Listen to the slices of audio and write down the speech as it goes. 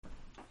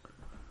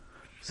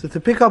So to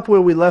pick up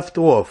where we left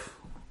off,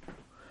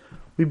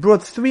 we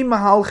brought three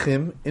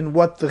mahalchim in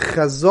what the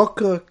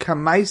chazaka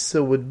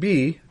kamaisa would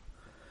be,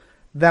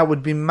 that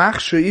would be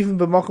machshir, even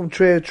b'makom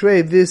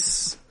trei,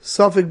 this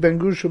Safek ben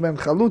Grusha ben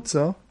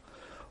Chalutza,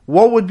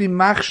 what would be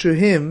machshir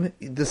him,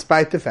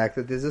 despite the fact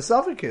that there's a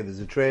Safek here, there's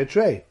a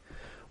trei.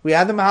 We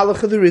had the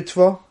mahalach of the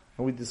Ritva,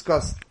 and we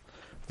discussed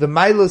the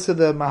milos of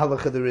the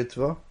mahalach of the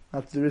Ritva.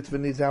 Not that the Ritva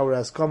needs our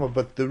askama,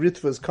 but the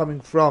Ritva is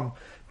coming from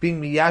being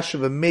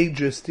miyashav, a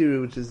major stira,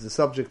 which is the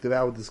subject of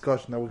our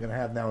discussion that we're going to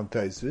have now in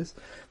Taisvis.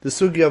 The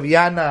sugi of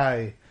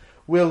Yanai,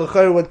 where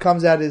l'chayr what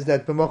comes out is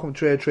that b'mokum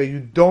trei, you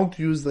don't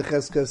use the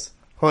cheskas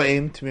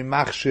ha'im to be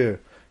machshir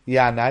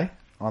Yanai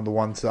on the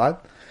one side,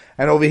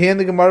 and over here in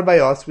the Gemara by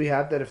us we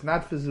have that if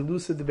not for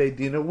Zelusa the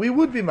Beidina, we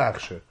would be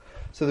machshir.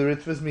 So the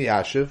Ritva is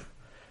miyashav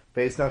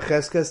based on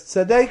cheskas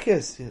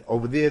tzadekes.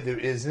 Over there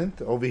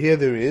isn't. Over here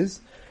there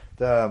is.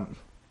 The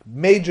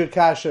major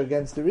kasha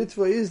against the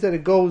Ritva is that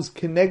it goes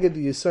keneged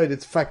the Yesod.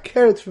 It's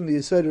fakert from the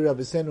Yesod of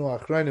Rabbi Senu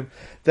Achronim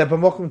that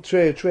b'mokum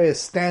trei a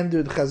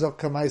standard chazak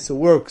kamaisa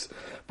works,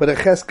 but a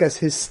cheskas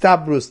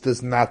histabrus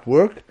does not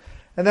work.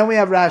 And then we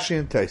have Rashi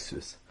and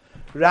Tosfos.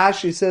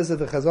 Rashi says that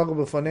the chazak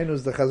b'fonenu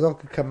is the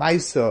chazak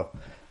kamaisa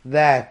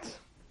that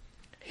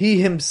he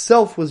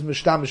himself was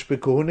mishtamish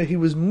b'kohuna. He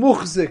was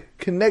muchzik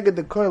keneged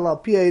the koil al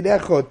piyei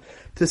echod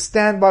to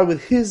stand by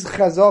with his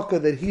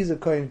chazaka that he's a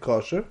kohen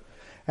kosher.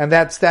 And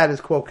that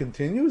status quo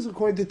continues.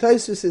 According to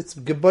Tosfos, it's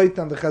geboit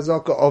on the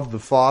chazaka of the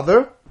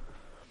father.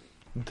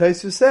 And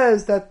Tosfos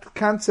says that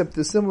concept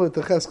is similar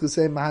to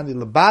Cheskasei Mahani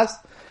Labas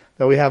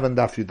that we have in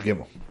Daf Yud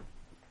Gimel.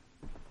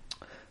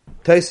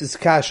 Tosfos'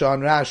 kasha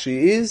on Rashi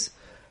is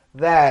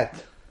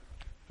that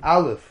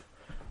Aleph,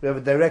 we have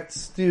a direct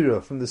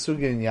stira from the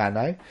Sugya in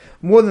Yanai.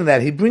 More than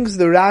that, he brings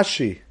the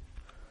Rashi.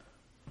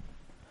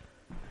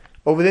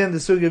 Over there in the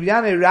Sugya of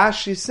Yanai,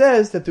 Rashi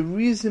says that the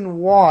reason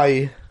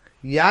why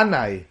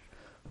Yanai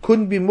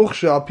couldn't be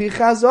mukhsha al pi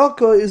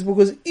chazaka is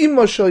because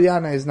imma shel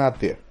Yanai is not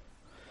there.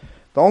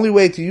 The only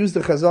way to use the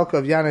chazaka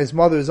of Yanai's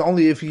mother is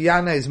only if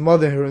Yanai's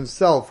mother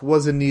herself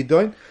was a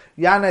nidoin.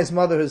 Yanai's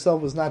mother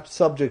herself was not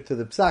subject to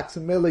the psak.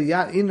 So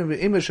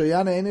imma shel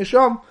Yanai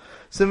inisham.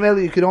 So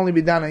you could only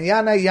be done on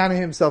Yanai. Yanai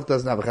himself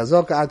doesn't have a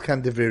chazaka. Ad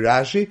kan divrei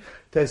Rashi.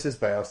 Tosfos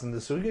by us in the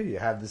sugya, you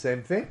have the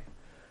same thing.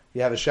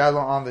 You have a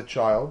shalom on the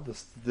child,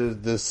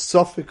 the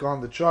suffix on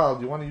the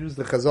child. You want to use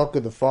the chazaka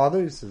of the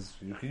father? He says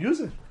you can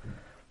use it.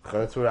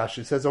 That's what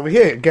Rashi says over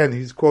here. Again,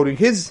 he's quoting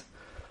his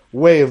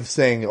way of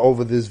saying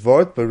over this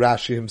vort, but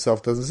Rashi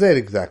himself doesn't say it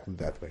exactly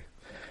that way.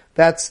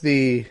 That's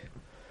the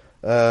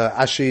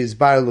Ashi's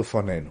Bar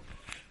Lufonenu.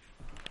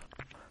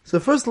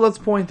 So first let's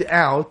point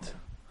out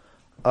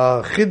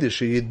a chiddush,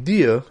 a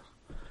yediyah,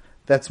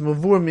 that's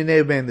mavur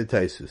minei bein the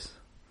Tosfos.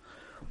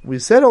 We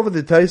said over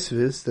the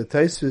Tosfos that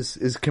Tosfos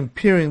is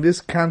comparing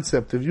this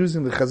concept of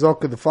using the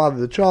chazaka of the father,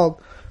 the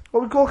child,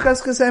 what we call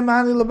cheskasei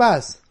mahani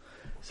labas.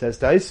 Says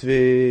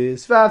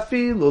Tosfos,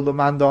 v'afilu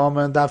l'man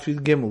da'omer and daf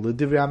Yud Gimel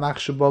l'divrei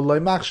ha'machshir bo lo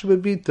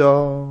machshir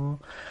b'bito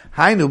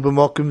hainu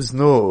b'mokim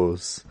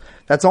znus.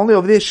 That's only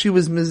over there she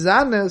was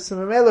mizanes,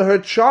 and Mamela, her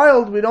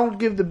child, we don't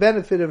give the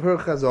benefit of her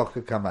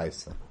chazaka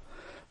kamaisa.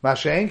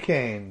 Masha'en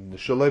kain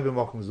shaloi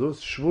b'mokim znus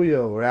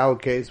shvuya, or our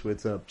case where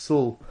it's a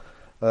psul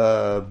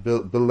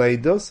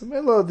beleidos.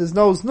 Mamela, there's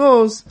no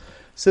znus,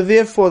 so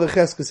therefore the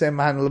cheskasei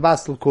mahan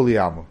lebas l'kol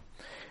yamu.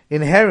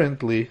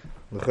 Inherently,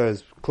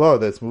 that's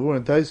Mavur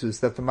and Tosfos,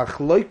 that the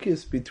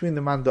machlokes between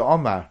the man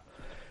Omar,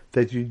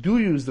 that you do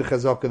use the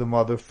chazak of the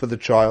mother for the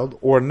child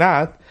or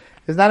not,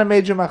 is not a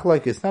major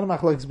machlokes. It's not a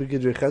machlokes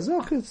b'gidrei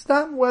chazak. It's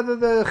not whether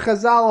the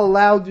chazal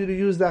allowed you to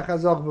use that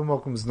chazak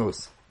b'mokum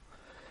znus.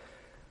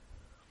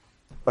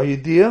 Are you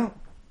dear?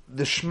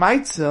 The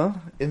Shmaitzer,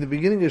 in the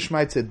beginning of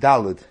Shmaitzer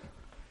Daled,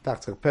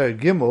 Tachtzak Per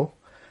Gimel,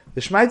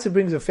 the Shmaitzer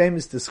brings a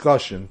famous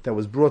discussion that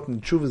was brought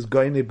in Chuvas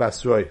Goyne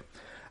Basroi,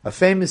 a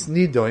famous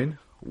nidoin,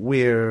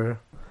 where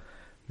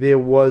there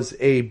was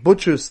a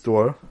butcher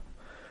store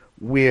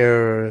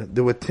where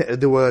there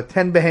were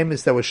 10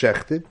 behemoths that were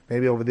shechted.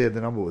 Maybe over there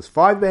the number was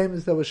 5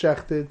 behemoths that were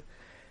shechted,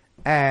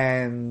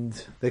 and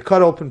they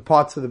cut open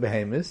parts of the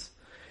behemoths.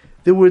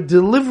 There were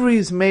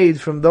deliveries made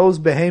from those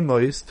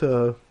behemoths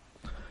to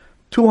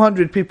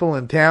 200 people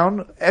in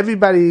town.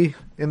 Everybody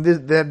in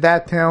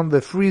that town,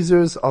 the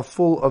freezers are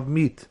full of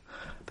meat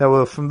that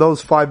were from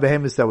those 5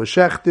 behemoths that were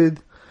shechted.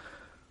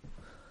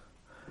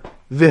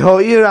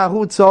 Everybody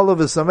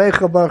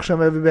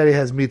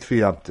has meat for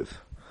Yom Tov.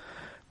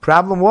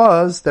 Problem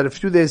was that a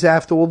few days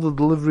after all the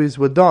deliveries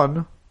were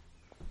done,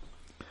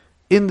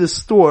 in the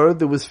store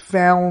there was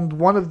found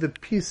one of the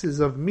pieces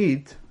of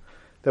meat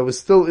that was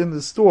still in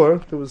the store.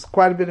 There was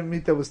quite a bit of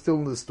meat that was still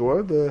in the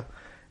store. The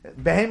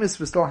behemoths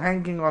were still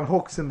hanging on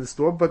hooks in the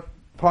store, but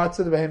parts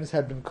of the behemoths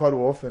had been cut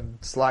off and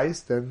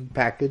sliced and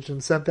packaged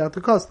and sent out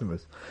to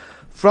customers.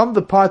 From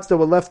the parts that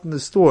were left in the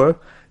store,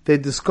 they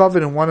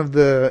discovered in one of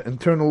the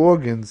internal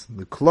organs,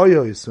 the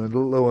kloyos and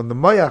the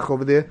mayach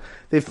over there,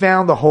 they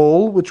found a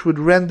hole which would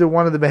render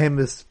one of the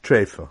behemoths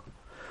treifa.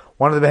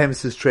 One of the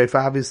behemoths is treifa.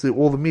 Obviously,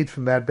 all the meat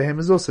from that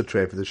behemoth is also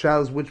treifa. The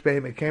shal is which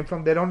behemoth it came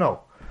from, they don't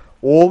know.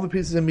 All the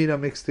pieces of meat are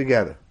mixed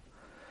together.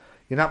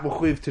 You're not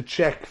mechuyev to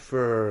check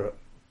for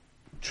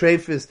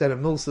treifis that are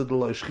milsa de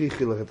lo shchichi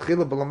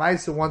lechatchila, but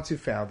l'maisa, once you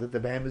found it, the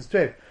behem is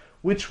treif.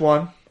 Which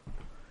one?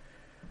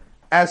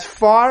 As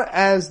far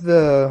as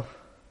the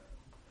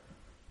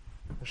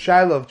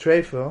shaila of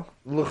treifa,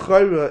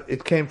 l'chayra,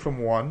 it came from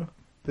one.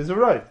 There's a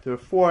right. There are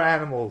 4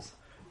 animals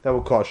that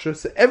were kosher.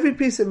 So every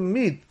piece of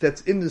meat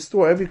that's in the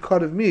store, every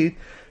cut of meat,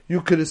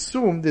 you could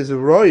assume there's a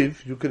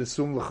roiv. You could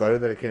assume l'chayra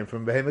that it came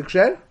from behem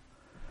ksher.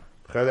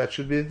 That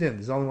should be a din.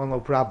 There's only one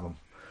little problem.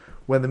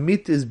 When the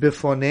meat is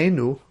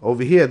bifonenu,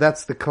 over here,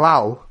 that's the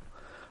klal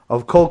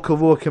of kol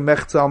kavur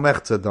kemechza al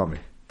mechza dami.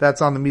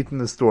 That's on the meat in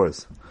the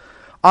stores.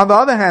 On the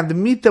other hand, the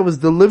meat that was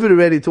delivered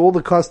already to all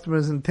the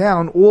customers in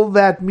town, all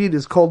that meat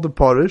is called the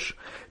porish.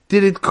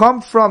 Did it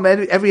come from,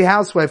 every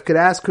housewife could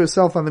ask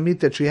herself on the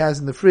meat that she has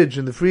in the fridge,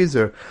 in the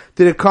freezer,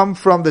 did it come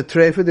from the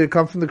treifa, did it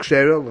come from the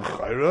kshera,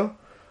 l'chayra,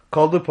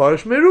 called the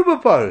porish,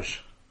 meruba porish.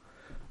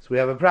 So we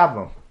have a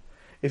problem.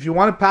 If you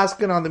want to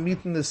paskin on the meat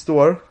in the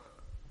store,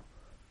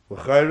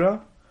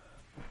 l'chayra,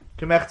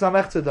 kemechza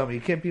mechza dami,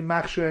 you can't be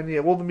machshir any,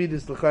 all the meat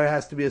is l'chayra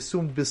has to be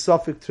assumed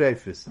besofik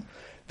treifis.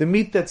 The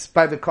meat that's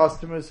by the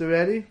customers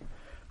already,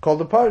 called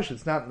the parish,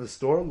 it's not in the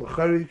store.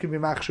 L'chayra, you can be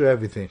machshir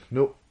everything.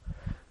 No.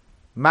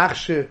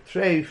 Machshir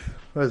treif,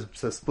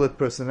 it's a split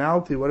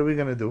personality, what are we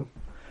going to do?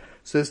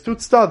 So there's 2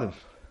 tzadim,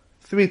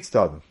 3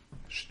 tzadim.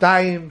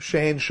 Shtayim,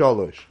 shein,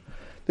 sholosh.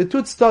 The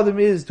 2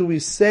 tzadim is, do we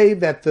say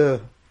that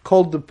the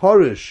called the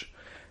parish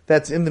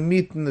that's in the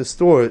meat in the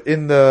store,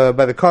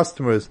 by the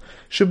customers,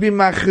 should be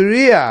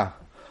machriya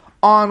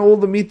on all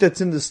the meat that's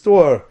in the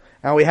store,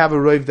 and we have a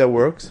roiv that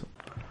works?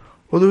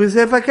 Or do we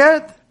say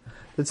faket?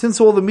 That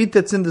since all the meat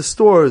that's in the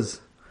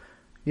stores,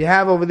 you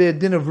have over there a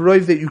din of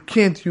roiv that you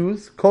can't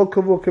use, kol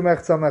kavur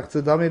kemechza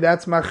mechza dami,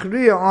 that's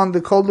machriya on the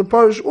kol the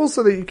parish,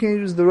 also that you can't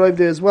use the roiv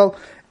there as well.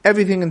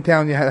 Everything in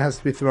town has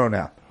to be thrown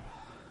out.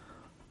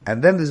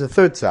 And then there's a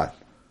third side,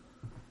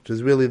 which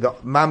is really the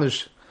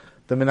mamish,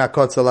 the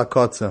minakotza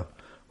lakotza.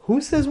 Who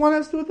says one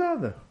has to do the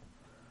other?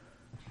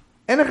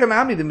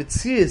 Enochanami, the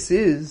mitzias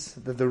is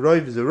that the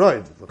roiv is a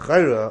roiv. The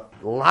chayra,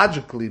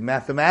 logically,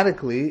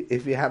 mathematically,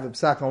 if you have a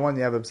psak on one,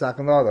 you have a psak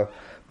on the other.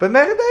 But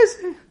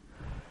mechadaisi,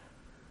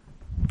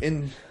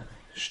 in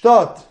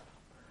shtot,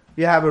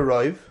 you have a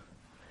roiv.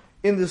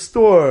 In the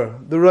store,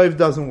 the roiv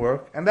doesn't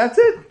work, and that's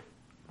it.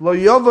 Lo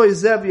yovo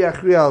izeh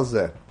v'yachri al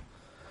zeh.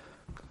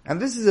 And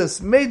this is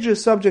a major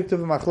subject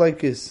of a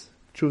machlokes,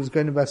 Chuvas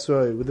Kohen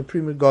Basroi, with the Pri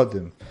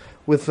Megadim,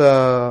 with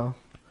a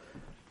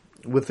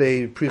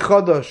Pri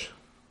Chodosh.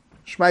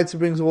 Shmaitzer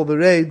brings all the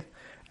raid,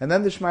 and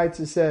then the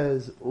Shmaitzer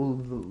says,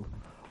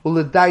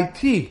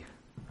 Uledaiti,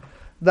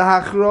 the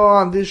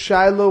hachra on this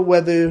shailo,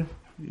 whether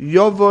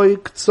Yovoi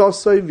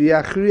Ktsosoi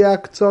v'yachriya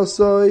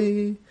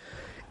Ktsosoi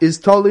is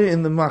totally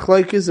in the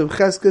machlokes of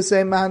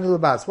Cheskesei Mahani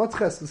Labas. What's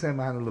Cheskesei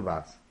Mahani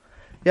Labas?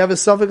 You have a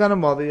suffix on the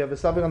mother, you have a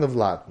suffix on the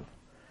vlad.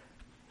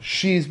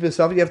 She's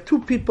besavik. You have 2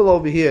 people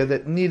over here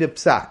that need a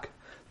psak.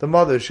 The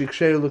mother, she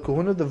ksheir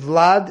l'kuhuna. The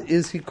vlad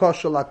is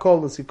hikosha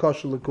lakol, is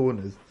hikosha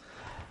l'kuhuna.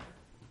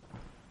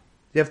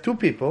 You have 2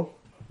 people.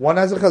 One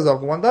has a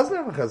chazaka, one doesn't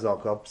have a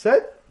chazaka.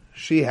 Upset.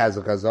 She has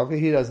a chazaka,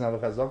 he doesn't have a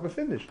chazaka,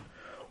 finished.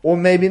 Or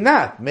maybe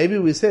not. Maybe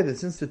we say that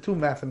since the 2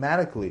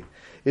 mathematically,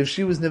 if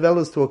she was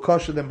nevelas to a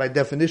kosher, then by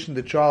definition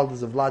the child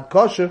is a vlad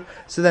kosher,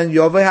 so then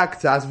yovei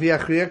haktzas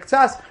v'yachri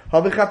haktzas.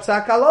 Havich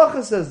hapsak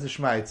alocha, says the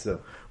Shmaitzer.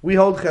 We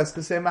hold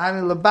Cheskesei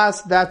Mahani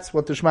Labas, that's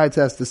what the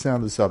Shmaitzer has to say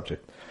on the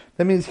subject.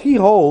 That means he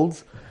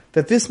holds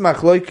that this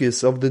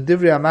machlokes of the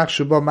Divrei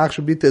HaMachshaba,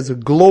 Machshabita is a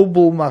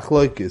global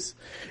machlokes.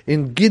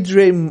 In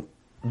Gidrei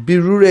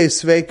Birurei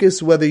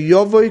Sveikis, whether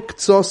Yovoi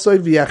Ktsosoi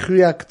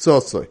v'yachriya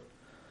Ktsosoi.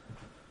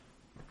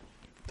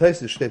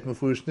 Taisus steht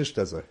mefurish nicht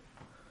azoi.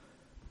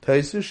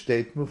 Taisus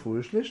steht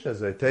mefurish nicht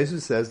azoi.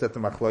 Taisus says that the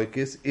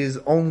machlokes is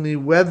only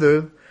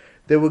whether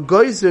they were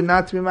geyser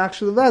not to be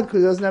machshel levad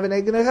because he doesn't have an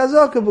egg and a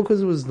chazaka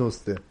because it was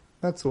noster.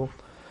 That's all.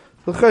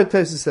 The third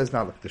Taisus says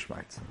not like the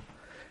Shmaitzer.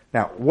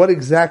 Now, what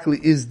exactly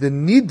is the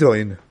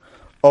nidoin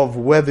of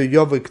whether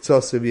Yovei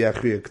Ktsosoi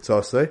v'yachriya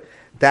Ktsosoi?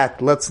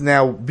 That let's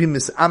now be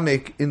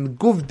misamek in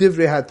Guv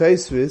Divrei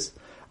HaTaisvis,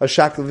 a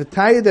shakel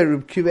v'tayah that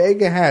Reb Kiva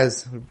Eger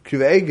has. Reb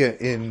Kiva Eger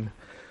in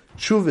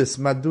Chuvas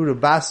Madura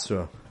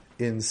Basra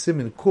in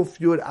Simin Kuf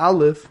Yud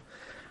Aleph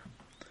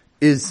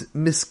is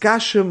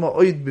miskasha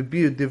ma'oid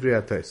bebir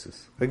Divrei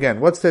HaTaisvis. Again,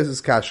 what's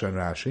Taisus kasha in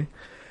Rashi?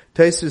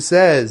 Taisus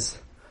says,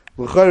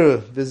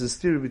 there's a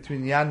story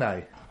between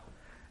Yanai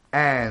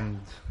and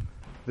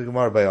the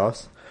Gemara by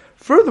us.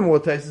 Furthermore,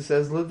 Taisus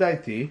says,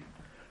 l'daiti,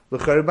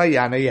 l'chari by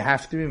Yanai, you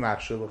have to be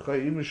machshel,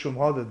 l'chari im shum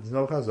hoda, there's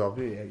no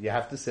chazok, you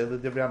have to say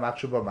l'divrei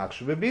machshel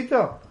b'machshel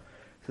b'bito.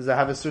 Says, I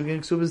have a sugin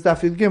ksubas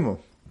dafid gimel.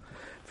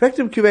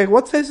 Effective Kivek,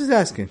 what's Taisus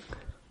asking?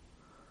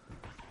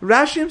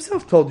 Rashi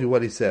himself told you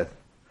what he said.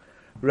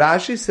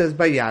 Rashi says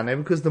by Yanai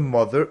because the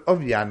mother of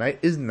Yanai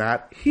is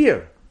not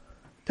here.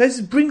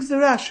 Taisus brings the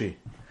Rashi.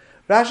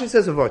 Rashi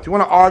says a vort. You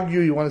want to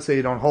argue, you want to say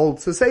you don't hold.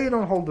 So say you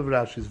don't hold the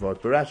Rashi's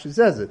vort, but Rashi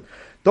says it.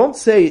 Don't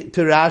say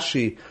to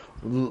Rashi,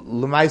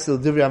 L'maisel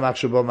divrei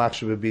machshava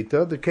machshava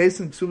bita. The case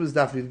in Ksubas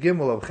Daf Yud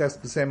Gimel of Ches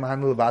B'Sei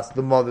Mahanul Bas,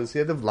 the mother's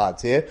here, the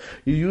Vlad's here.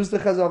 You use the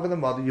Chazak and the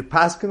mother. You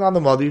paskin on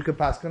the mother. You can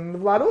paskin on the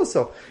Vlad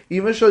also.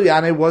 Even Shal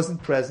Yanai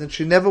wasn't present.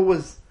 She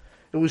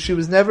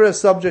was never a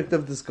subject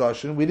of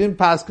discussion. We didn't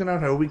paskin on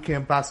her. We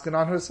can't paskin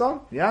on her son.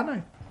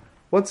 Yanai.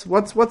 What's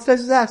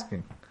Taisus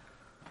asking?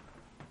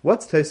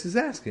 What's Taisus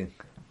asking?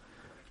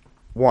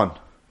 1.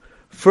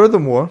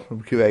 Furthermore,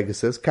 Rabbi Akiva Eiger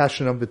says,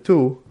 kasha number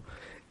 2,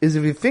 is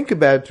if you think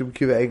about it, Rabbi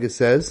Akiva Eiger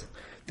says,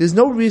 there's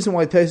no reason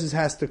why Taisus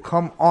has to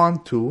come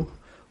on to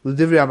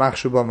L'divrei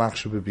HaMachshava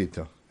Machshava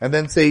Bita. And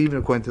then say, even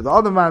according to the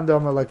other man,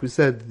 like we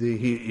said,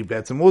 he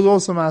bets him was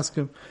also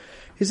asking.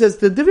 He says,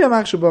 the Divrei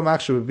HaMachshava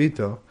Machshava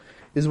Bita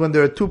is when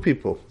there are two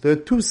people. There are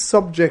two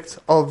subjects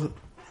of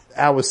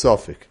our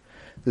suffix.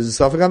 There's a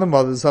suffix on the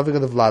mother, there's a suffix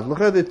on the Vlad. Look,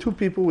 there are two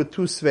people with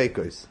two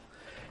sveikos.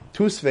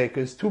 Two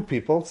sveikos, two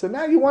people. So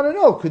now you want to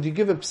know, could you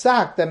give a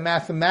psak that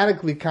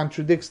mathematically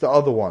contradicts the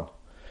other one?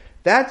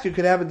 That you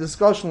could have a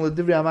discussion with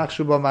Divrei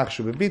HaMachshava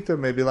Machshava Bita,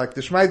 maybe like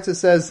the Shmaitza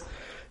says,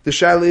 the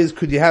shaila is,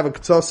 could you have a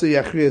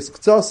ktsosoi, yachriyas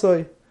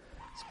ktsosoi?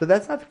 But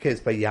that's not the case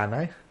by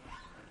Yanai.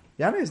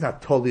 Yanai is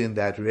not totally in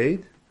that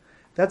raid.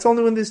 That's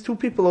only when there's two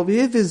people. Over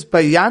here, there's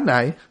by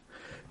Yanai,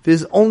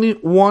 there's only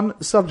one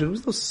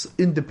subject. There's no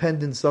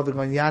independent subject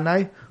on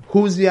Yanai.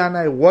 Who's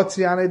Yanai? What's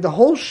Yanai? The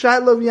whole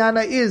shaila of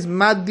Yanai is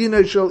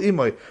Madina Shel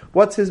Imoy.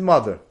 What's his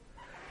mother?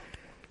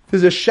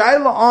 There's a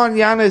shaila on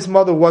Yanai's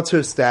mother. What's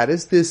her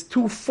status? There's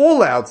two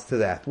fallouts to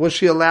that. Was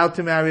she allowed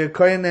to marry a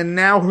kohen? And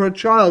now her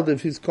child,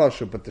 if he's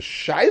kosher. But the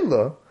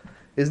shaila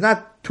is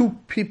not two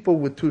people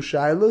with two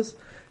shailas.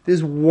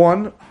 There's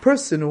one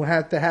person who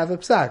had to have a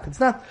psak.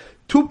 It's not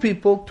two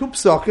people, two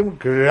psakim.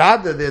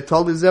 Grada, they're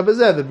told is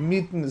zebazeh. The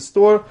meet in the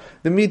store,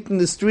 the meet in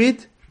the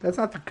street. That's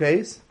not the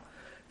case.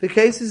 The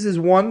case is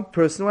one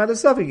person who had a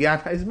suffix,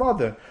 Yanai's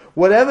mother.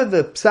 Whatever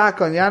the psak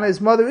on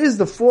Yanai's mother is,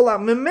 the fallout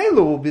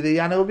memela will be the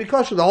Yanai will be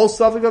kosher. The whole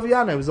suffix of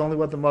Yanai is only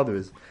what the mother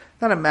is.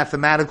 Not a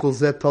mathematical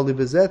zet toli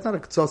bezet. It's not a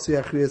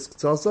ktsosoi achriyas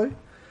ktsosoi.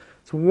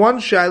 It's one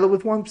shaila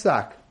with one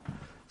psak.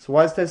 So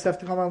why does Taisus have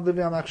to come on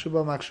Divrei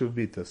HaMachshava Machshava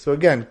Bita? So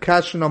again,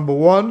 kasha number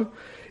 1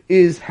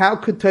 is how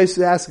could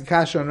Taisus ask a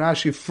kasha on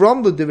Rashi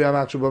from the Divrei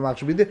HaMachshava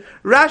Machshava Bita?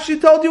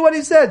 Rashi told you what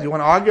he said. You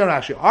want to argue on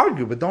Rashi?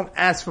 Argue, but don't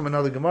ask from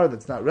another Gemara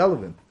that's not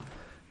relevant.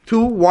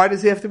 2, why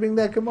does he have to bring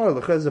that Gemara?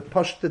 Because a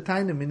pashta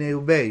taina minei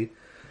ubei,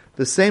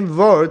 the same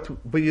word,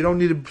 but you don't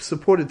need to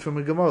support it from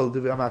a Gemara.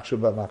 Divrei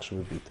HaMachshava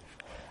Machshava Bita.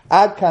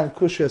 Ad kan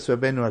kushas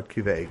Rabbeinu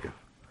Akiva Eiger.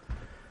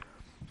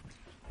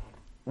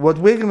 What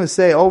we're going to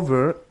say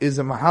over is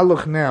a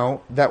mahalach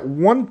now that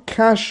one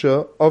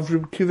kasha of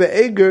Rabbi Akiva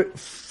Eiger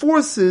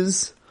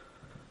forces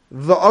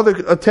the other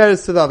a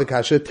teretz to the other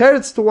kasha. A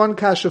teretz to one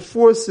kasha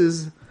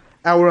forces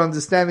our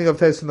understanding of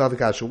teretz to the other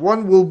kasha.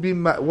 One will be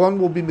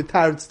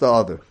mitaretz the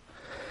other.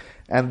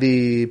 And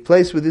the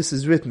place where this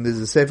is written, there's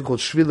a sefer called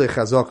Shvilei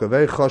Chazaka,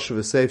 very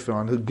choshev sefer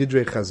on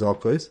Gidrei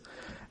Chazakos,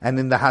 and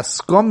in the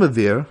Haskama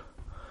there,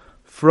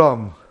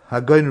 from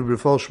Hagoyin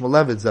Rifol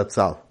Shmulevitz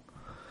Zatzal.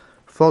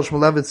 Rifol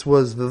Shmulevitz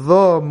was the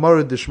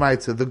Morid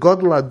Deshmaitza, the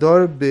Godel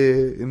Ador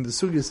in the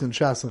Sugis and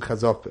Shas and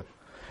Chazaka.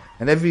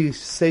 And every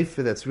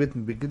sefer that's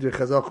written by Gidrei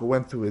Chazaka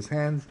went through his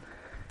hands.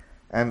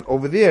 And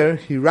over there,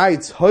 he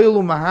writes,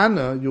 Hoylu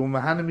Mahana, you will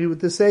Mahana me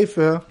with the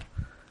sefer,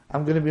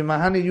 I'm going to be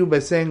mahani you by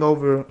saying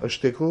over a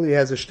shtickle. He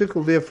has a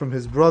shtickle there from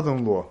his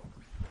brother-in-law,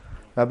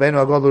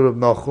 Rabbeinu Agadol Reb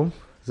Nachum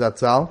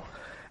Zatzal,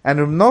 and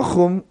Reb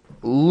Nachum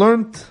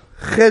learnt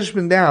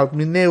cheshbon out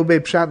minei ubei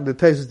pshat the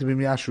Taisus to be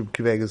miyashu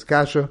kivegas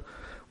kasha.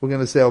 We're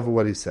going to say over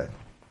what he said.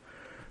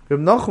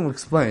 Reb Nachum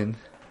explained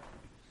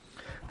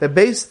that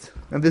based,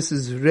 and this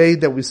is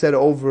raid that we said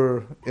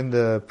over in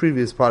the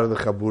previous part of the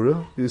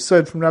Chabura. You saw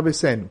it from Rabbi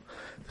Seinu,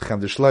 the Chem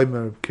de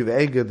Shloimer, Akiva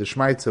Eiger, the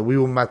Shmaitza. We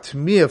were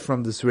matmiyah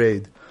from this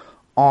raid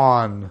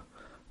on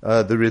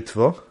the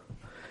Ritva.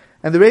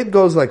 And the raid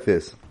goes like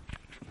this.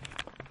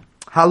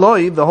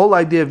 Haloi, the whole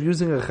idea of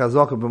using a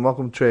chazaka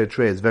b'makom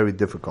trei is very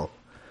difficult.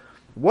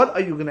 What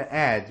are you going to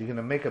add? You're going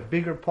to make a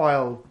bigger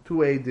pile, 2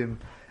 Eidim,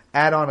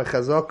 add on a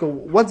chazaka.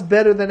 What's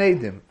better than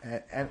Eidim?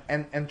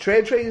 And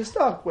trei is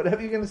stuck.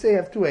 Whatever you're going to say, you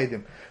have 2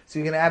 Eidim. So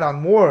you're going to add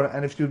on more,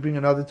 and if you bring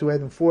another 2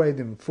 Eidim, 4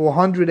 Eidim,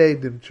 400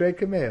 Eidim, trei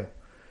kameil,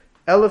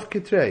 elef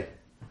kitrei.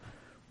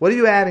 What are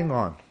you adding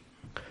on?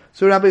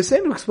 So Rabbi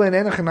Seinu explained,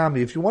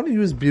 if you want to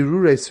use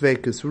birurei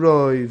sveikus,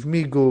 roiv,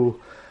 migu,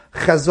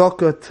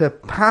 chazaka to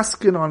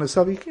paskin on a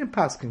suffix, you can't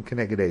paskin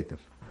keneged eidim.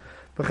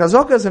 But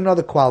chazaka has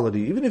another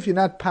quality. Even if you're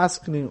not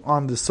paskining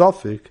on the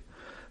suffix,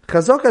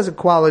 chazaka has a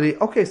quality.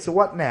 Okay, so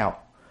what now?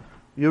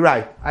 You're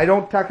right. I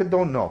don't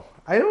know.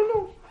 I don't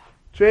know.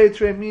 Trei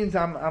means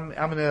I'm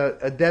in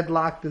a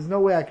deadlock. There's no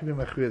way I can be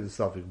machrir the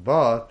suffix.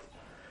 But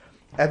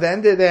at the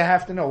end of the day, I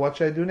have to know, what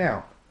should I do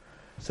now?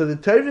 So the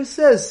Torah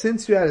says,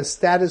 since you had a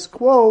status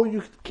quo,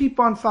 you keep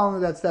on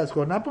following that status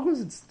quo. Not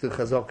because it's the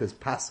chazaka is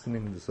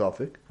paskening the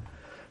suffix,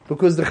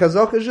 because the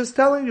chazaka is just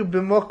telling you,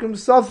 b'mokim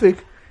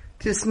suffix,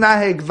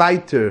 tisnaheg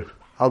weiter,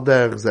 al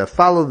derech zeh,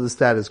 follow the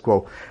status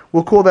quo.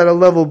 We'll call that a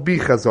level B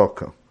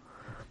chazaka.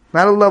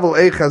 Not a level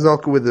A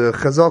chazaka where the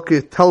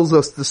chazaka tells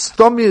us the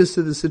stomachs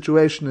of the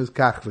situation is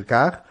kach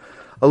v'kach.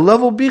 A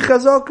level B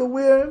chazaka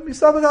where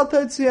misavik al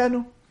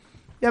teitzienu.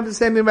 You have the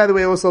same thing, by the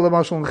way, also the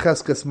mashal in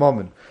cheskes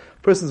moment.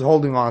 A person's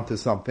holding on to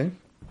something.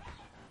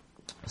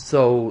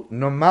 So,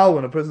 normal,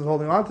 when a person's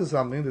holding on to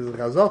something, there's a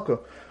chazaka,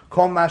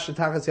 kol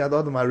mashetachas yad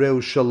adam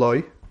areu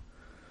shaloi.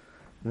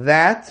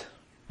 That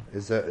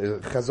is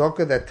a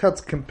chazaka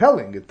that's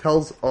compelling. It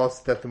tells us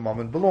that the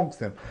moment belongs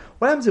to him.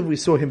 What happens if we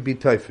saw him beat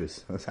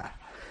typhus?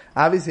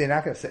 Obviously, you're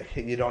not going to say,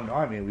 you don't know.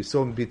 I mean, we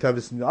saw him beat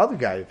typhus in the other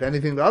guy. If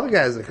anything, the other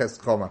guy is a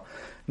cheskes choma.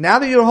 Now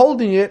that you're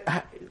holding it,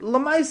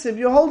 lamaisiv,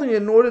 you're holding it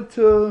in order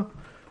to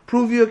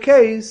prove your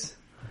case.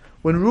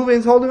 When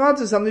Reuven's holding on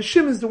to something,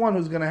 Shimon is the one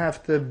who's going to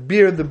have to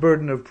bear the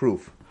burden of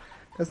proof.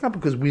 That's not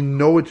because we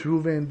know it's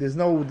Reuven. There's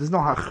no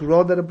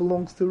hachra that it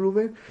belongs to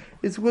Reuven.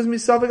 It's because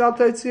misavik al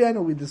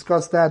teitzienu. We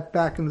discussed that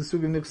back in the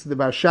Sugi Nix of the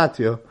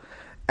Barshatya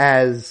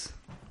as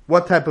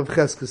what type of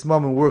cheskes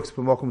moment works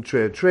b'mokum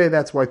trei.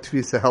 That's why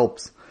Tvisa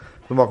helps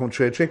b'mokum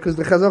trei because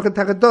the Chazaka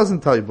Tachat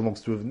doesn't tell you it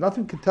belongs to Reuven.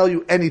 Nothing can tell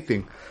you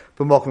anything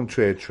b'mokum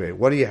trei.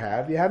 What do you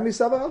have? You have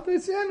misavik al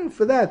teitzienu.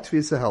 For that,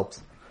 Tvisa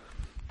helps.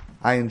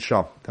 Ayin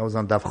Sham. That was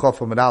on Daf Chof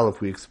Amud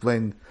Aleph. We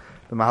explained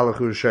the Mahalach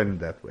Yerushalayim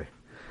that way.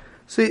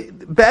 So,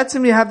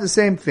 B'atzim you have the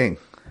same thing.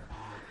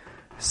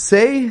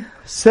 Says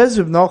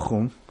Rav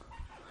Nachum,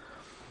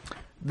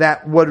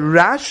 that what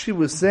Rashi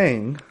was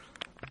saying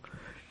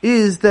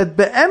is that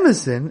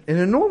Be'emesin, in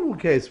a normal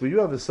case where you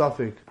have a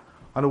suffix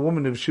on a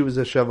woman if she was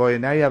a Shavaya,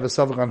 now you have a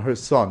suffix on her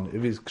son,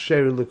 if he's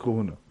Ksher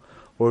L'Kuhuna,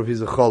 or if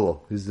he's a Cholol,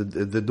 he's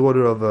the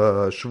daughter of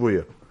a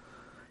Shvuya.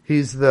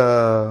 He's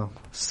the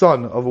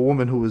son of a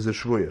woman who is a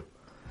Shvuya.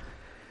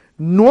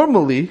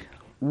 Normally,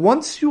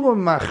 once you are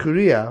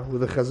machriya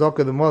with the chazak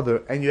of the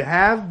mother, and you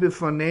have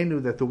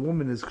bifanenu that the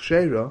woman is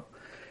kshera,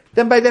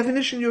 then by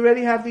definition you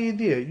already have the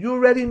idea. You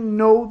already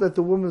know that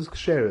the woman is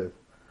kshera.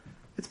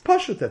 It's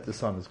pashut that the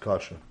son is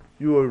kosher.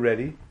 You are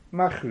already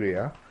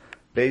machriya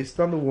based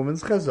on the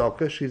woman's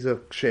chazaka. She's a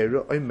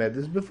kshera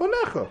oimedis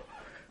bifanecha.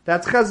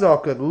 That's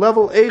chazaka.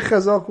 Level A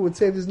chazaka would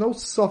say there's no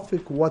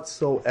suffix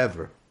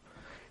whatsoever.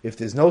 If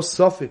there's no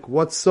suffix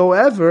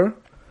whatsoever,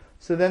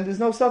 so then there's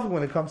no suffix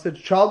when it comes to the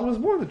child was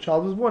born. The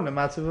child was born. The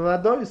matzav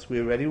of adois. We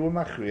already were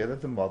machriya that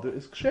the mother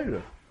is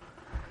kshera.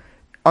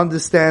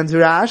 Understands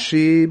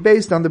Rashi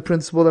based on the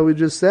principle that we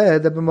just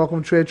said that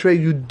b'makom trei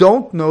you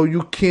don't know,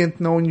 you can't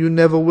know, and you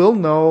never will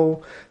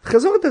know. The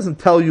Chazaka doesn't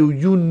tell you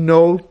you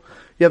know.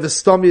 You have a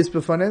stomach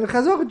before, and the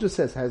Chazaka just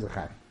says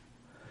hazachai.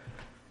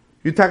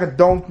 You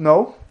don't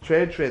know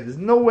trei. There's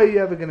no way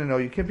you're ever going to know.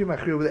 You can't be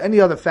machriya with any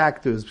other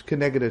factors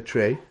connected to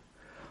trei.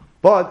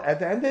 But at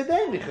the end of the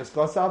day,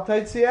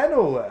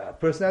 a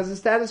person has a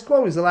status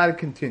quo, he's allowed to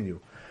continue.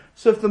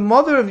 So if the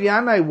mother of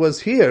Yanai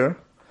was here,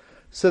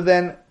 so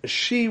then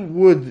she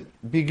would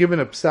be given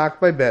a psak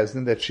by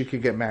Bezdin that she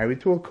could get married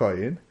to a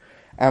Kohen,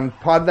 and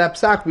part of that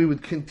psak, we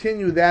would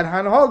continue that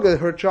Hanhaga,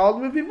 her child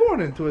would be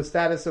born into a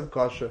status of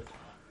kosher.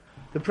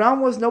 The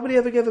problem was nobody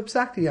ever gave a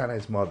psak to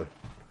Yanai's mother.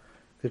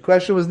 The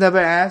question was never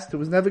asked, it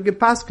was never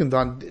gepaskened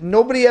on.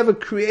 Nobody ever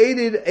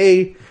created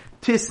a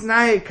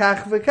tisnai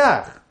kach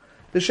v'kach.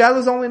 The shal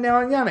is only now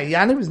on Yana.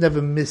 Yana was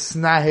never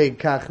misnaheg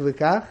kach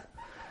v'kach.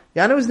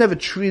 Yana was never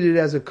treated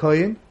as a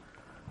kohen.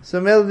 So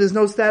there's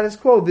no status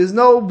quo. There's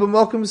no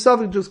b'mokum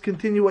suffix, just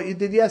continue what you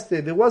did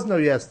yesterday. There was no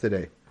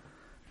yesterday.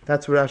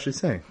 That's what Rashi is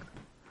saying.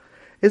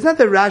 It's not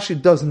that Rashi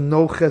doesn't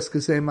know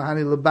cheskesei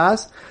mahani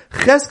labas.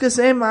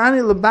 Cheskesei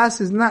mahani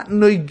labas is not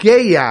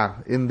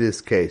noigeya in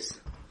this case.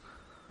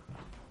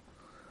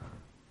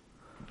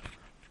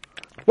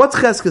 What's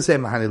cheskesei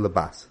mahani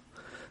labas?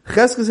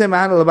 Cheskesei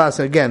mahani labas,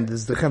 again,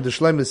 this is the Chem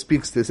Shlomo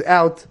speaks this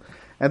out,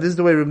 and this is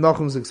the way Reb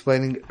Nachum is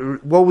explaining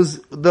what was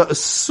the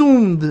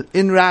assumed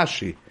in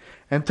Rashi.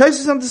 And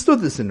Taisus understood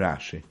this in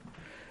Rashi.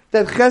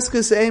 That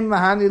cheskesei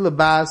mahani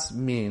labas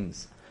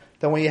means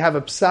that when you have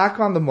a psak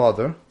on the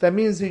mother, that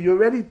means that you're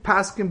already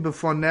paskin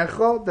before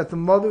necha, that the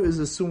mother is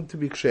assumed to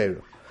be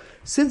kshera.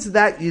 Since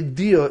that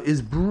yediyah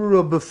is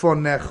brura before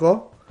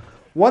necha,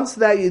 once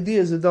that yediyah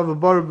is a davar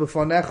bara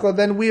before necha,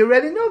 then we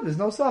already know there's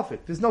no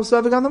suffix. There's no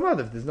suffix on the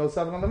mother. If there's no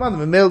suffix on the mother,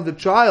 the male, the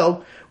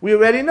child, we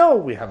already know.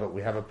 We have a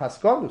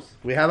paskolus.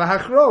 We have a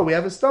hachro. We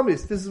have a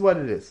stomis. This is what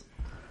it is.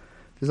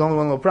 There's only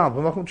one little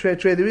problem.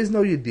 There is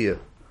no yediyah.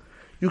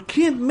 You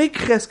can't make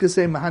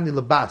cheskesei mahani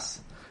labas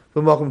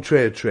b'makom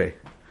trei.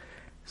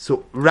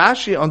 So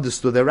Rashi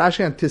understood that.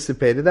 Rashi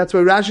anticipated. That's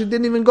why Rashi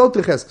didn't even go to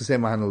cheskesei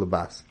mahani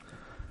labas.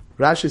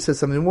 Rashi says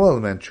something more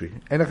elementary.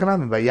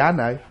 Enochanamim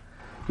vayanai.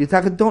 You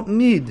don't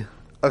need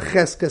a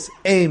cheskes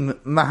aim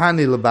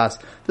mahani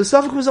labas. The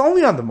suffix was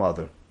only on the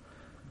mother.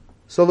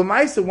 So the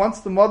Maisa, once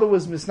the mother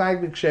was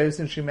misnaig b'ksheris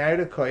and she married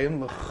a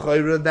kohen,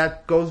 l'chayra,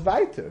 that goes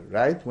weiter,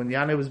 right? When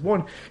Yanai was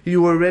born,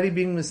 you were already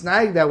being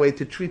misnaig that way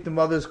to treat the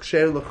mother's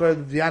ksher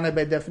l'chayra. Yanai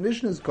by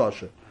definition is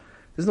kosher.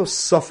 There's no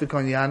suffix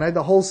on Yanai.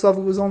 The whole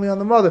suffix was only on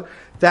the mother.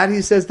 That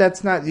he says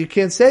that's not, you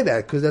can't say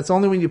that, because that's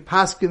only when you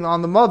paskin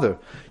on the mother.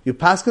 You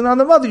paskin on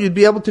the mother, you'd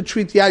be able to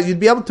treat Yanai, you'd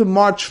be able to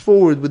march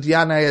forward with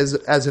Yanai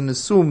as an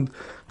assumed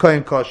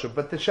kohen kosher.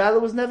 But the shadow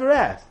was never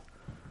asked.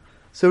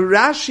 So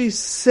Rashi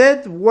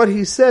said what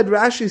he said.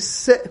 Rashi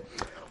said,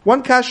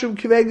 one kashrub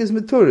kiveg is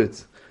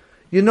meturit.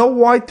 You know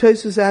why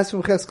Tosfos asked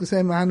from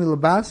Cheskasei Mahani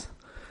Labas?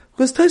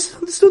 Because Tosfos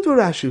understood what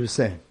Rashi was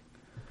saying.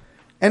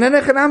 And in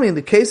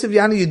the case of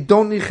Yana, you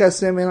don't need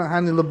Cheskasei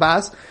Mahani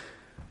Labas.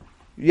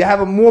 You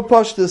have a more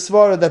pashta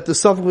svara that the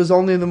suffix was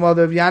only in the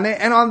mother of Yana,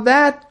 and on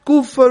that,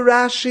 Gufa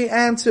Rashi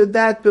answered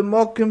that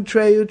b'mokim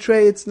treyu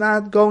trey, it's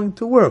not going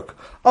to work.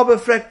 Aber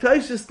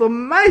frektoishis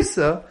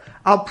l'maisa,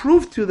 I'll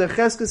prove to you that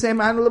Cheskasei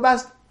Mahani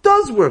Labas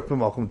does work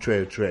b'mokim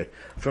treyu trey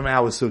from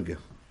our sugya.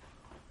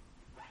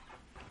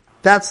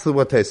 That's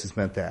what Tosfos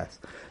meant to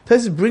ask.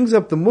 Tosfos brings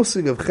up the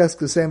musig of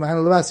Cheskasei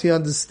Mahani Labas. He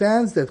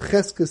understands that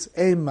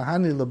Cheskasei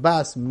Mahani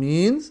Labas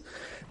means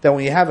that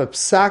when you have a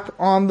psak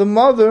on the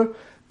mother,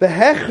 the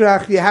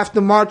hechrach, you have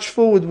to march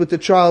forward with the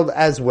child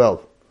as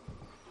well.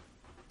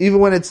 Even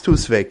when it's two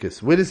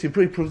sveikas. Where does he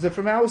prove? He proves it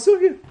from our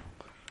sugya.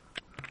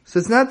 So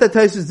it's not that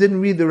Tosfos didn't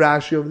read the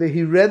Rashi over there.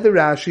 He read the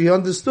Rashi. He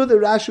understood that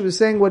Rashi was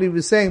saying what he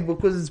was saying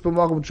because it's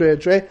b'makom trei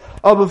trei.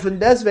 Oh, but from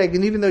desveg,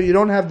 and even though you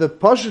don't have the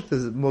pashut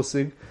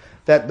musig,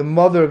 that the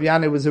mother of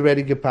Yana was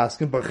already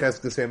gepaskin, but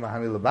Cheskasei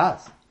Mahani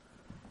Labas.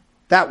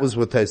 That was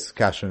what Tosfos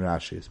Kasha and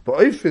Rashi is.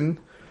 But often,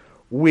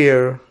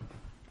 where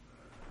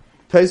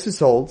Tosfos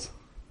holds,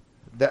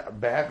 that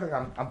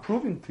I'm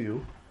proving to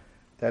you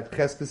that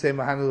Cheskasei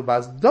Mahani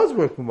Labas does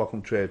work from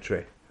Mokum Trei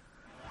Trei.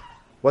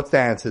 What's the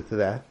answer to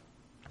that?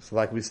 So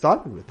like we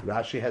started with,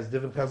 Rashi has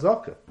different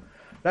chazaka.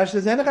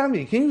 Rashi says,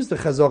 you can use the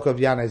chazaka of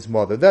Yanai's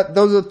mother.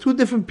 Those are two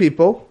different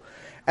people.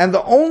 And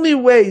the only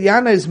way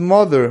Yanai's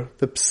mother,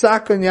 the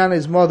psak on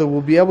Yanai's mother,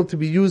 will be able to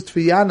be used for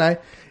Yanai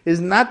is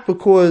not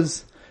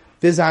because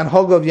there's an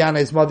hog of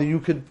Yanai's mother, you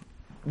could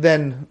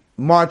then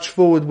march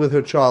forward with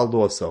her child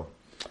also.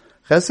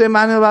 Cheskasei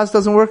Mahani Labas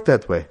doesn't work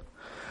that way.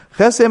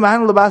 Cheskasei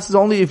Mahani Labas is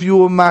only if you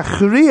were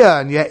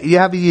machriya, and you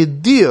have a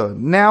yediyah.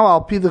 Now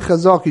I'll be the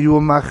chazaka, you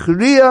were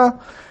machriya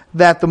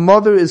that the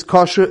mother is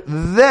kosher,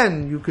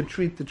 then you could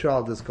treat the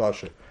child as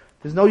kosher.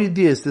 There's no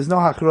yediyahs, there's no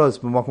hachros,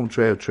 b'makom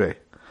trei or trei.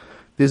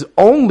 There's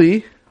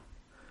only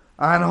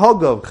an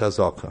hanhaga of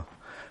chazaka.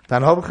 The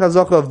hanhaga of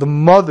chazaka of the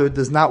mother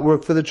does not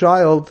work for the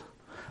child.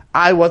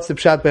 What's the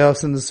pshat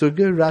be'os in the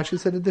sugya? Rashi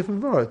said a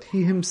different word.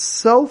 He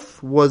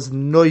himself was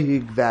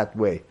noyig that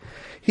way.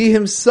 He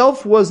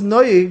himself was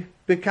noyig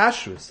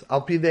bekashrus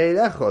al pidei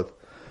echad.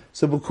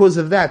 So because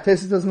of that,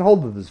 Tosfos doesn't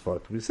hold with this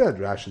word. We said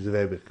Rashi's a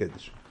very big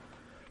kiddush.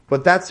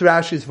 But that's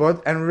Rashi's word,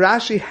 and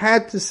Rashi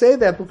had to say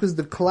that because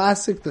the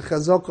classic, the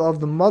chazaka of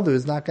the mother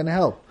is not going to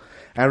help.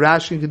 And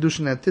Rashi and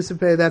Kedushin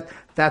anticipate that.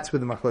 That's where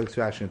the machlokes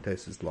Rashi and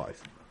Tosfos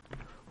lies.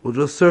 We'll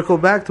just circle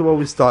back to what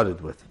we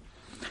started with.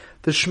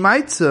 The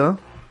Shmaitzer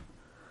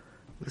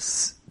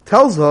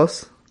tells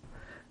us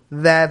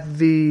that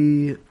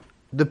the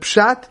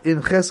pshat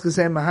in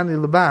Cheskasei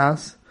Mahani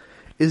Labas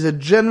is a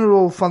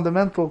general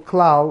fundamental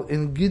klal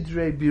in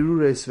Gidrei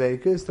Birurei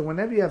Sveikas, that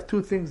whenever you have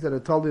two things that are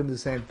totally in the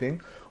same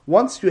thing,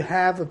 once you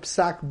have a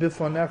psak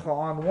bifonecha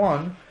on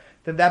one,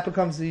 then that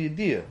becomes the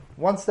yediyah.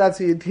 Once that's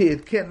the yediyah,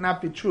 it can't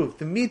not be true. If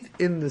the meat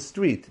in the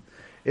street,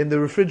 in the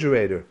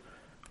refrigerator,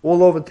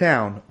 all over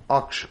town,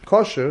 are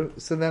kosher,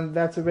 so then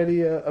that's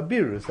already a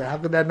birur. So how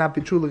could that not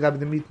be true regarding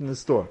the meat in the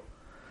store?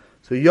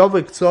 So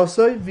yovek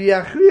tzosoi,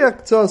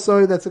 v'yachriya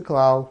tzosoi, that's a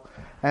klal.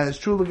 And it's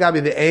true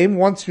legabi the aim.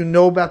 Once you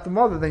know about the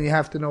mother, then you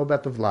have to know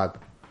about the vlad.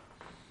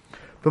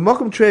 But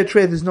mokum trei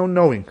trei, there's no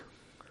knowing.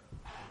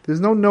 There's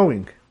no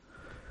knowing.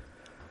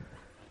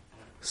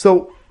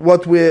 So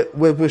what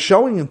we're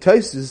showing in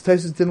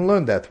Tosfos didn't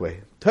learn that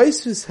way.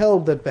 Tosfos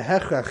held that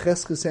behecha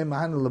Cheskasei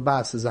Mahani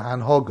Labas is a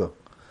hanhaga.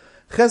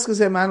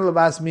 Cheskasei Mahani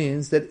Labas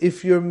means that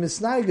if you're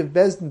misnaig of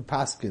Bezdin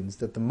Paskins,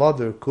 that the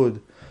mother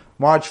could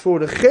march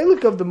forward, a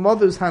chelik of the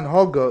mother's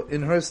hanhaga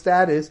in her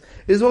status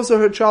is also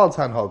her child's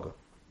hanhaga.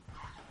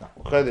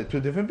 Now, they're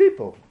two different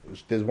people.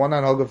 There's one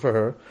hanhaga for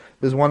her,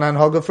 there's one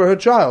hanhaga for her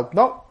child.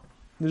 No.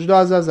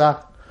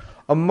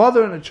 A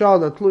mother and a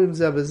child are tluim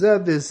zeh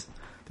b'zeh,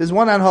 there's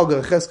one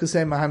hanhaga,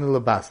 Cheskasei Mahani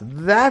Labas.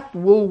 That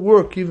will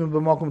work even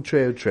b'makom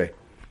trei or trei.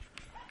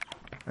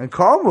 And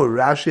Kalmur,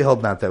 Rashi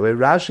held not that way.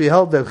 Rashi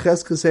held that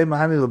Cheskasei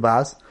Mahani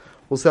Labas,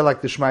 we'll say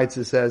like the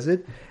Shmaitzer says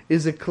it,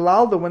 is a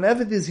klal that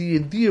whenever there's a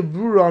yediyah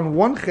brura on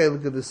one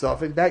chelik of the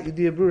suffix, that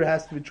yediyah brura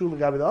has to be true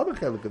regarding the other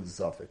chelik of the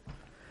suffix.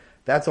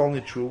 That's only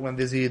true when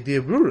there's a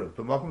yediyah brura.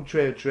 B'makom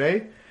trei or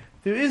trei,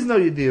 there is no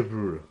yediyah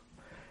brura.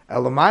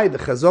 Elamai, the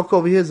chazok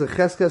over here is a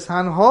Cheskas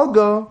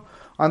hanhaga.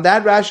 On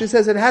that, Rashi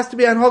says it has to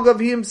be hanhaga of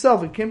he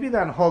himself. It can't be the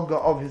hanhaga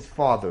of his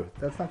father.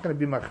 That's not going to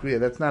be machriya.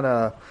 That's not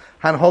a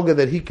hanhaga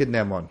that he could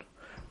name on.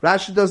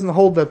 Rashi doesn't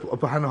hold that a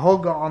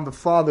hanhaga on the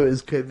father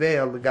is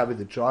keveya legabi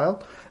the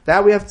child.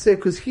 That we have to say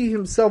because he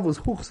himself was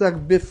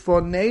huchzak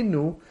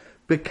bifonenu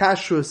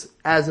bekashrus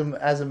as a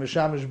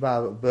meshamish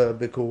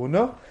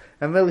b'kuhuna,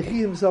 and then he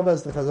himself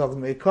has the chazak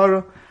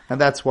meikara,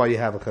 and that's why you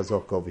have a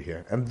chazak over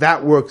here, and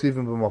that works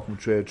even b'makom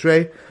trei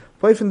trei.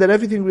 But that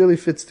everything really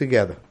fits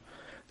together.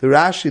 The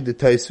Rashi, the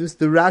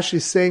Rashi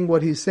is saying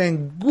what he's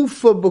saying,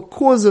 gufa,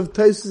 because of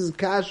Tosfos'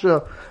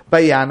 kasha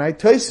by Yanai.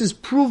 Tosfos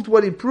proved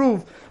what he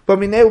proved, But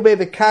Minei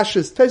the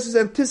Kashas, Taisus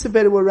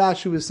anticipated what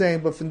Rashi was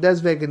saying, but from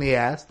Desvegan he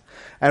asked.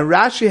 And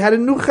Rashi had a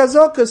new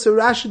chazaka, so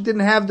Rashi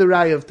didn't have the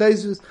raya of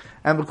Taisus,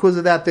 and because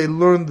of that they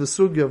learned the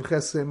sugya of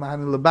Cheskes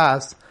Mahani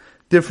Labas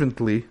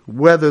differently,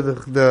 whether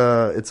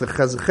it's a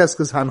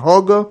Cheskes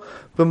Hanhoga,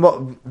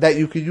 that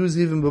you could use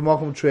even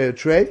b'mokum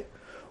trei,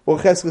 or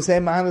Cheskes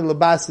Mahani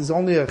Labas is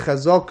only a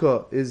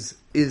chazaka, is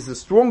a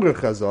stronger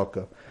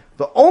chazaka.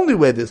 The only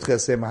way there's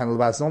Cheskes Mahani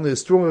Labas is only a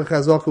stronger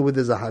chazaka where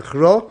there's a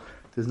hachra.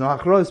 There's no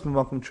hachra, it's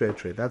b'mokum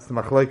trei. That's the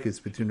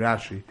machlokes between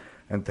Rashi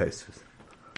and Taisus.